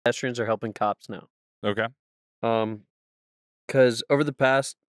pedestrians are helping cops now. Okay. Because over the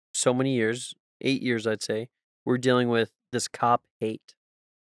past so many years, 8 years, I'd say, we're dealing with this cop hate.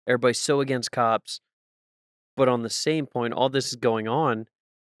 Everybody's so against cops, but on the same point, all this is going on,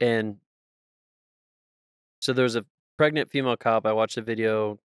 and so there's a pregnant female cop. I watched a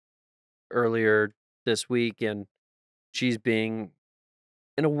video earlier this week, and she's being,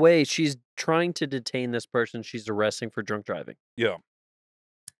 in a way, she's trying to detain this person she's arresting for drunk driving. Yeah.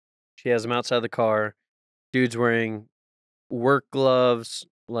 She has him outside the car. Dude's wearing work gloves,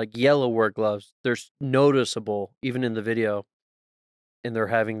 like yellow work gloves. They're noticeable even in the video. And they're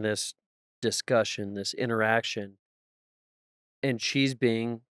having this discussion, this interaction. And she's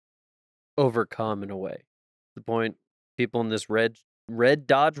being overcome in a way. The point people in this red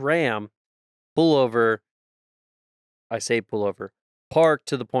Dodge Ram pull over. I say pull over. Park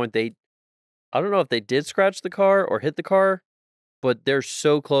to the point I don't know if they did scratch the car or hit the car, but they're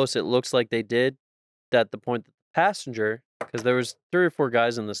so close it looks like they did, that the point that the passenger, because there was 3 or 4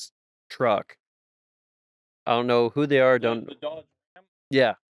 guys in this truck. I don't know who they are, The Dodge Ram?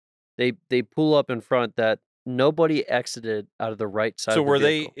 Yeah. They pull up in front that nobody exited out of the right side So of the were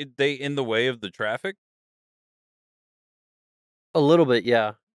vehicle. they in the way of the traffic? A little bit,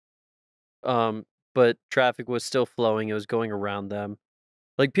 yeah. But traffic was still flowing, it was going around them.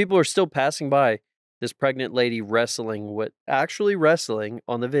 Like, people are still passing by this pregnant lady actually wrestling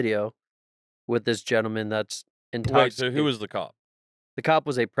on the video with this gentleman that's Wait, so intoxicated. who was the cop? The cop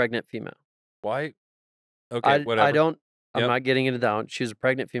was a pregnant female. Why? Okay, whatever. I'm Yep. not getting into that one. She was a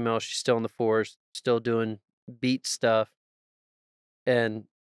pregnant female, she's still in the force, still doing beat stuff. And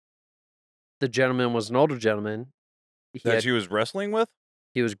the gentleman was an older gentleman. She was wrestling with?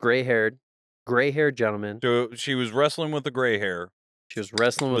 He was gray-haired gentleman. So she was wrestling with the gray hair. She was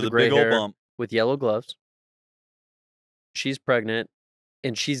wrestling with a the gray big old hair bump. with yellow gloves. She's pregnant,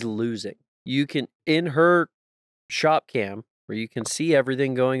 and she's losing. You can, in her shop cam, where you can see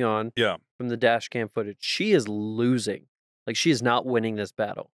everything going on Yeah. from the dash cam footage, she is losing. Like, she is not winning this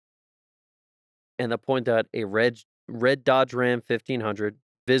battle. And the point that a red Dodge Ram 1500,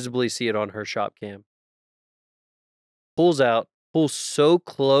 visibly see it on her shop cam, pulls so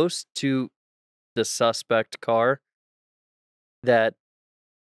close to the suspect car that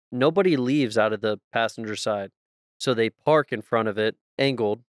nobody leaves out of the passenger side. So they park in front of it,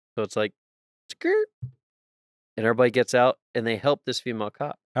 angled, so it's like, skirt, and everybody gets out, and they help this female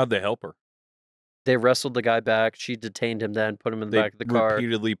cop. How'd they help her? They wrestled the guy back. She detained him then, put him in the back of the car.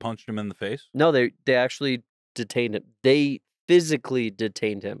 Repeatedly punched him in the face? No, they actually detained him. They physically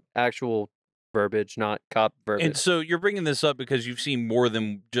detained him. Actual verbiage, not cop verbiage. And so you're bringing this up because you've seen more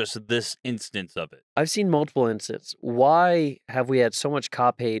than just this instance of it. I've seen multiple instances. Why have we had so much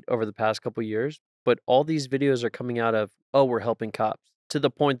cop hate over the past couple years? But all these videos are coming out of, oh, we're helping cops, to the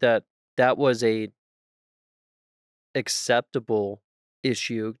point that was a acceptable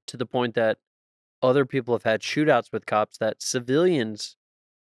issue, to the point that other people have had shootouts with cops, that civilians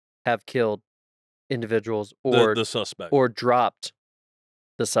have killed individuals or the suspect, or dropped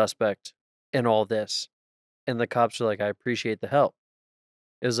the suspect in all this. And the cops are like, I appreciate the help.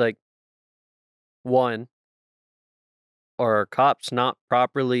 It was like, one, are our cops not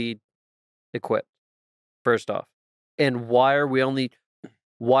properly equipped, first off? And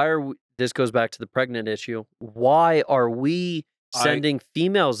this goes back to the pregnant issue. Why are we sending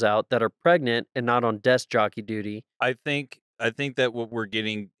females out that are pregnant and not on desk jockey duty? I think that what we're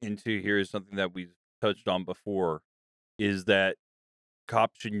getting into here is something that we've touched on before, is that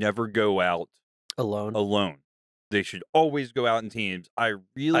cops should never go out alone. They should always go out in teams. I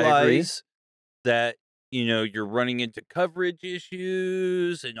realize that, you're running into coverage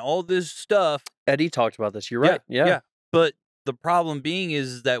issues and all this stuff. Eddie talked about this. You're right. Yeah. But the problem being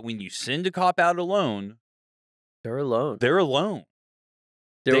is that when you send a cop out alone, they're alone.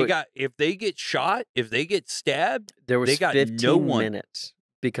 If they get shot, if they get stabbed, they got 15 no one. minutes,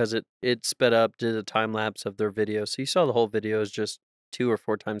 because it sped up to the time lapse of their video. So you saw the whole video is just 2 or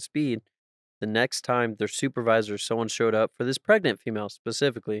 4 times speed. The next time their supervisor, someone showed up for this pregnant female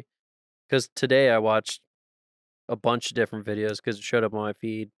specifically, because today I watched a bunch of different videos because it showed up on my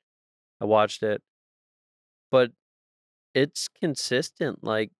feed. I watched it, but it's consistent.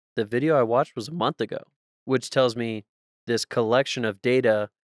 Like, the video I watched was a month ago, which tells me this collection of data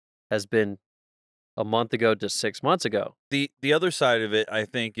has been a month ago to 6 months ago. The other side of it, I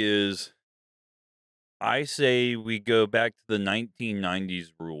think, is, I say we go back to the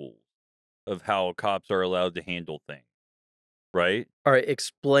 1990s rules of how cops are allowed to handle things, right? All right,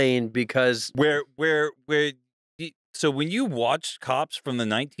 explain, because so when you watch cops from the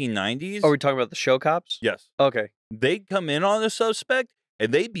 1990s, are we talking about the show cops? Yes. Okay. They'd come in on a suspect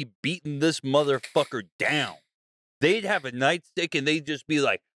and they'd be beating this motherfucker down. They'd have a nightstick and they'd just be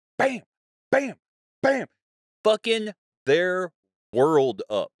like, bam, bam, bam, fucking their world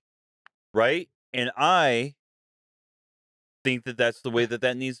up, right? And I think that that's the way that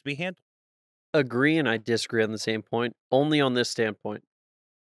that needs to be handled. Agree, and I disagree on the same point. Only on this standpoint.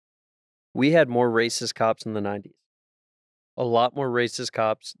 We had more racist cops in the 90s. A lot more racist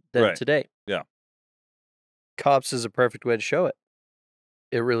cops than today. Yeah. Cops is a perfect way to show it.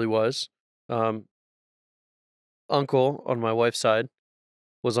 It really was. Uncle on my wife's side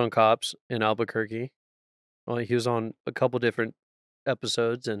was on Cops in Albuquerque. He was on a couple different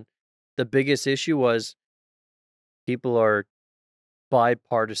episodes, and the biggest issue was people are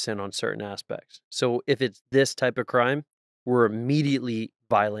bipartisan on certain aspects. So if it's this type of crime, we're immediately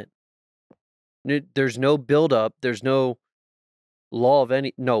violent. There's no build-up. There's no law of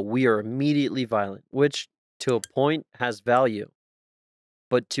any... No, we are immediately violent, which to a point has value.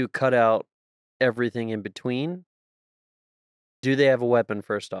 But to cut out everything in between, do they have a weapon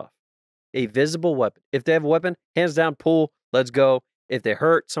first off? A visible weapon. If they have a weapon, hands down, pull, let's go. If they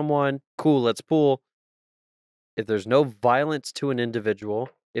hurt someone, cool, let's pull. If there's no violence to an individual,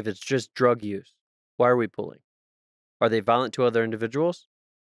 if it's just drug use, why are we pulling? Are they violent to other individuals?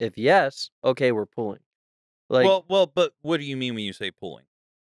 If yes, okay, we're pulling. Like, well, but what do you mean when you say pulling?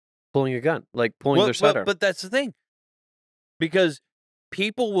 Pulling a gun, like pulling their sidearm. But that's the thing. Because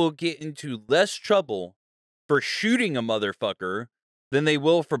people will get into less trouble for shooting a motherfucker than they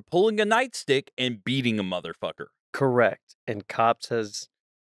will for pulling a nightstick and beating a motherfucker. Correct. And Cops has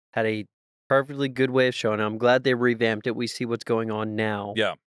had a perfectly good way of showing it. I'm glad they revamped it. We see what's going on now.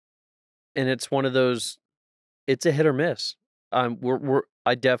 Yeah. And it's one of those, it's a hit or miss. We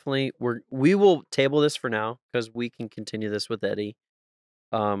will table this for now because we can continue this with Eddie.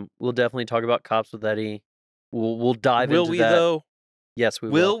 We'll definitely talk about Cops with Eddie. We'll dive into that. Will we though? Yes, we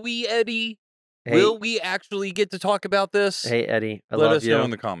will. Will we, Eddie? Hey, will we actually get to talk about this? Hey, Eddie, Let us know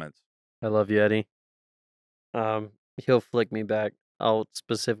in the comments. I love you, Eddie. He'll flick me back. I'll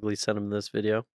specifically send him this video.